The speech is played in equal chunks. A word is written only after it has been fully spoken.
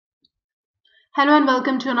Hello and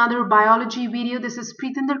welcome to another biology video. This is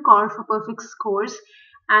Preetinder Kaur for Perfect Scores,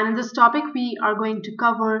 and in this topic we are going to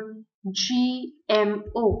cover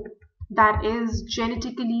GMO, that is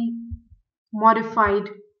genetically modified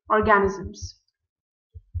organisms.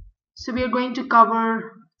 So we are going to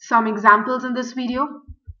cover some examples in this video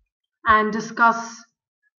and discuss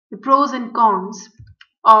the pros and cons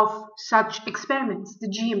of such experiments, the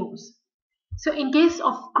GMOs. So in case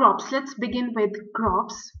of crops, let's begin with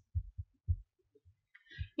crops.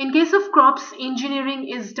 In case of crops, engineering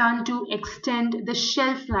is done to extend the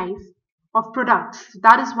shelf life of products.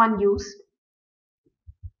 That is one use,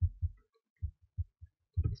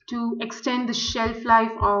 to extend the shelf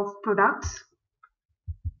life of products.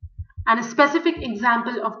 And a specific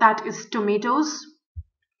example of that is tomatoes,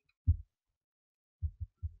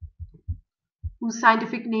 whose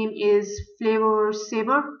scientific name is flavor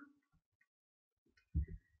saver.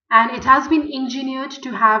 And it has been engineered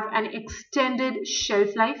to have an extended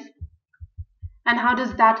shelf life. And how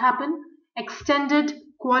does that happen? Extended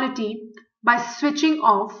quality by switching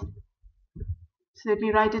off, so let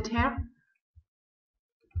me write it here,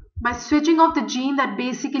 by switching off the gene that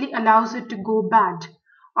basically allows it to go bad,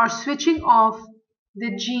 or switching off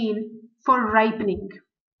the gene for ripening.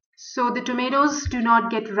 So the tomatoes do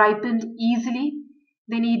not get ripened easily.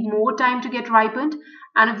 They need more time to get ripened,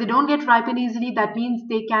 and if they don't get ripened easily, that means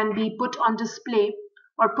they can be put on display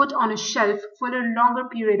or put on a shelf for a longer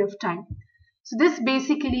period of time. So this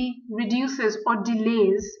basically reduces or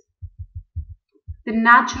delays the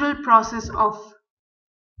natural process of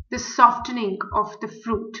the softening of the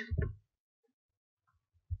fruit.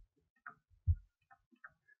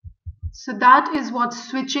 So that is what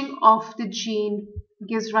switching off the gene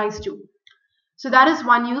gives rise to. So that is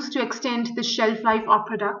one use, to extend the shelf life of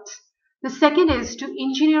products. The second is to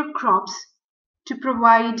engineer crops to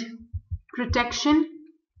provide protection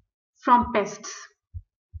from pests.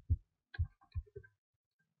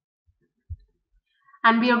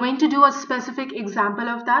 And we are going to do a specific example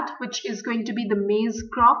of that, which is going to be the maize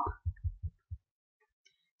crop,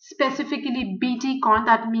 specifically BT corn,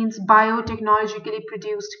 that means biotechnologically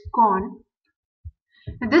produced corn.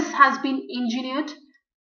 And this has been engineered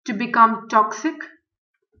to become toxic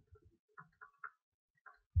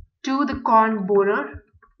to the corn borer,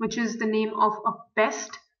 which is the name of a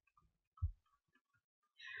pest.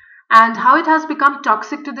 And how it has become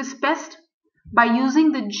toxic to this pest? By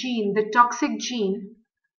using the gene, the toxic gene,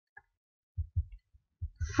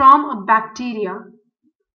 from a bacteria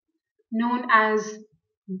known as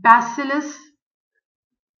Bacillus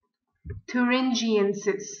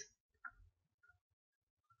thuringiensis.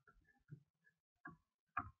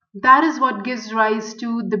 That is what gives rise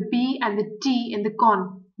to the B and the T in the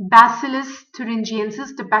corn. Bacillus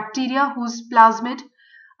thuringiensis, the bacteria whose plasmid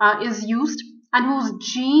is used and whose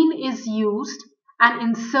gene is used and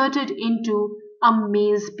inserted into a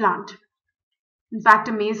maize plant. In fact,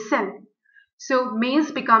 a maize cell. So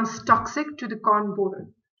maize becomes toxic to the corn borer.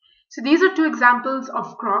 So these are two examples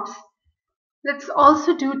of crops. Let's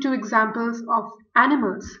also do two examples of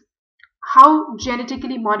animals. How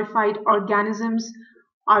genetically modified organisms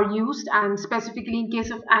are used, and specifically in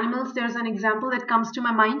case of animals, there's an example that comes to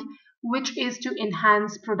my mind, which is to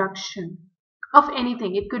enhance production of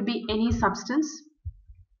anything. It could be any substance,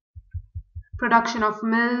 production of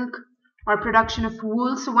milk or production of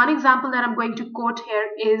wool. So one example that I'm going to quote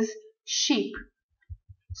here is sheep.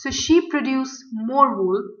 So sheep produce more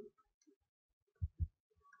wool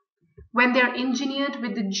when they're engineered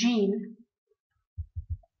with the gene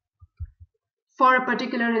for a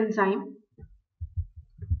particular enzyme,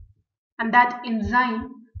 and that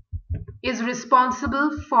enzyme is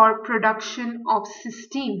responsible for production of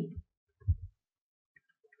cysteine.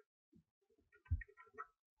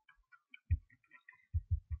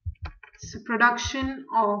 So production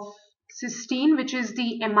of cysteine, which is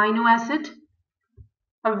the amino acid,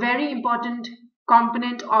 a very important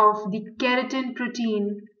component of the keratin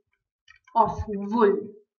protein of wool.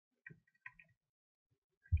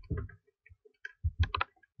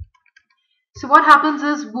 So what happens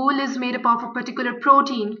is, wool is made up of a particular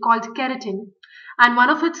protein called keratin, and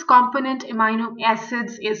one of its component amino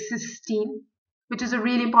acids is cysteine, which is a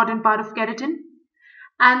really important part of keratin.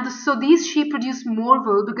 And so these sheep produce more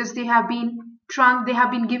wool because they have been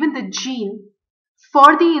given the gene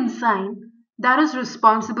for the enzyme that is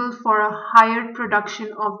responsible for a higher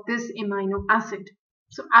production of this amino acid.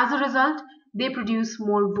 So as a result, they produce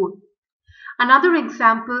more wool. Another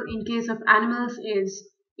example in case of animals is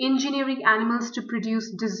engineering animals to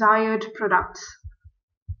produce desired products.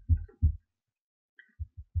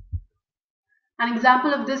 An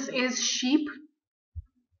example of this is sheep,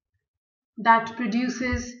 that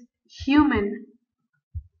produces human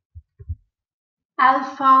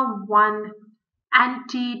alpha 1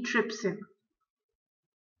 antitrypsin.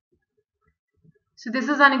 So this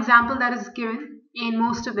is an example that is given in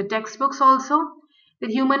most of the textbooks also, the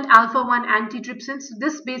human alpha 1 antitrypsin. So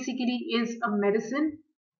this basically is a medicine,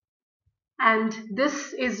 and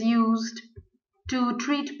this is used to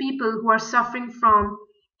treat people who are suffering from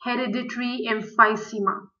hereditary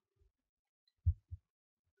emphysema.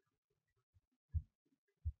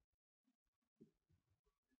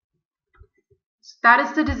 So that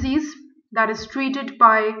is the disease that is treated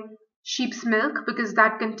by sheep's milk because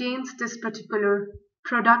that contains this particular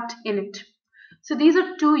product in it. So these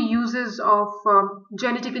are two uses of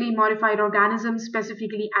genetically modified organisms,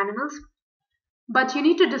 specifically animals. But you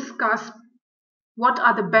need to discuss what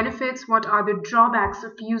are the benefits, what are the drawbacks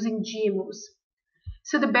of using GMOs.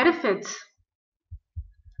 So the benefits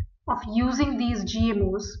of using these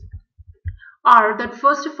GMOs are that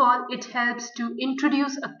first of all, it helps to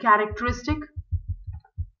introduce a characteristic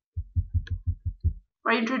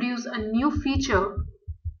or introduce a new feature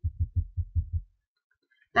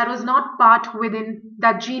that was not part within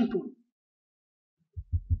that gene pool.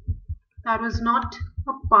 That was not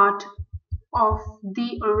a part of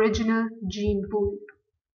the original gene pool.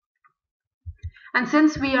 And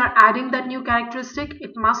since we are adding that new characteristic,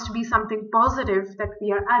 it must be something positive that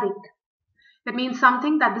we are adding. That means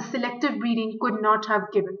something that the selective breeding could not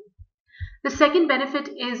have given. The second benefit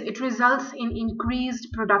is it results in increased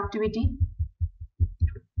productivity.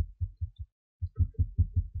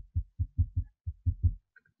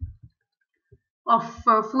 Of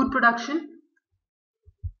food production.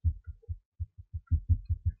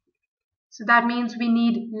 So that means we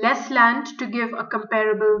need less land to give a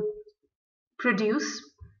comparable produce.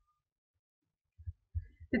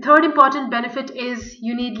 The third important benefit is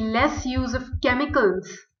you need less use of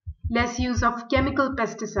chemicals, less use of chemical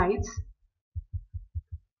pesticides.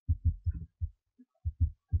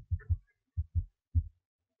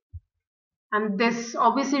 And this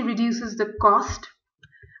obviously reduces the cost.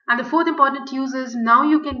 And the fourth important use is now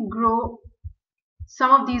you can grow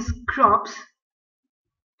some of these crops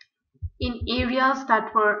in areas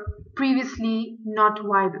that were previously not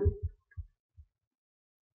viable.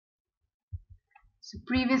 So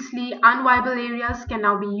previously unviable areas can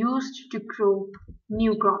now be used to grow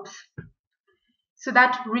new crops. So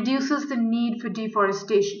that reduces the need for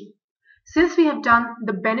deforestation. Since we have done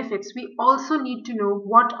the benefits, we also need to know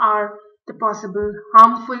what are the possible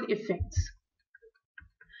harmful effects.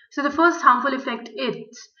 So the first harmful effect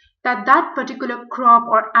is that that particular crop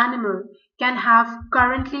or animal can have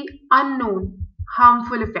currently unknown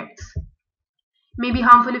harmful effects. Maybe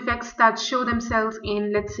harmful effects that show themselves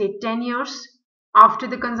in, let's say, 10 years after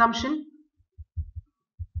the consumption.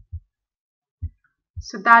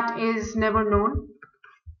 So that is never known.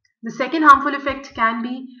 The second harmful effect can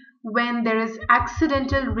be when there is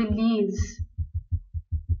accidental release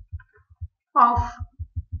of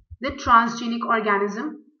the transgenic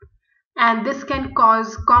organism, and this can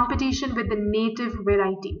cause competition with the native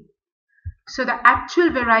variety. So the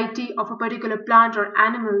actual variety of a particular plant or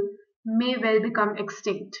animal may well become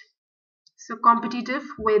extinct. So competitive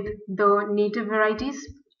with the native varieties.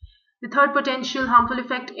 The third potential harmful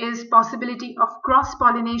effect is possibility of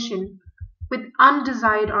cross-pollination with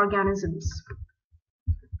undesired organisms.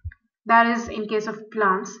 That is in case of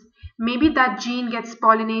plants. Maybe that gene gets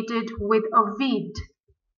pollinated with a weed.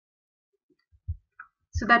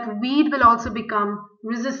 So that weed will also become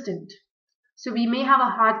resistant. So we may have a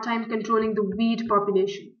hard time controlling the weed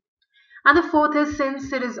population. And the fourth is,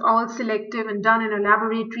 since it is all selective and done in a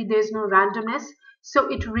laboratory, there is no randomness. So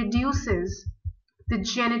it reduces the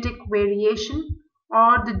genetic variation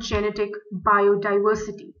or the genetic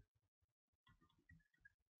biodiversity.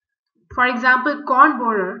 For example, corn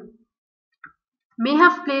borer may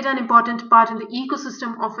have played an important part in the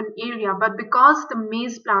ecosystem of an area, but because the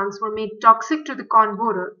maize plants were made toxic to the corn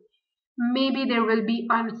borer, maybe there will be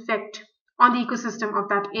an effect on the ecosystem of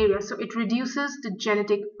that area. So it reduces the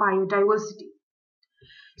genetic biodiversity.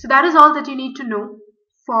 So that is all that you need to know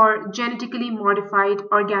for genetically modified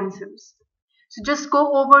organisms. So just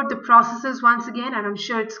go over the processes once again, and I'm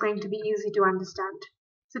sure it's going to be easy to understand.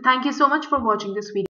 So thank you so much for watching this video.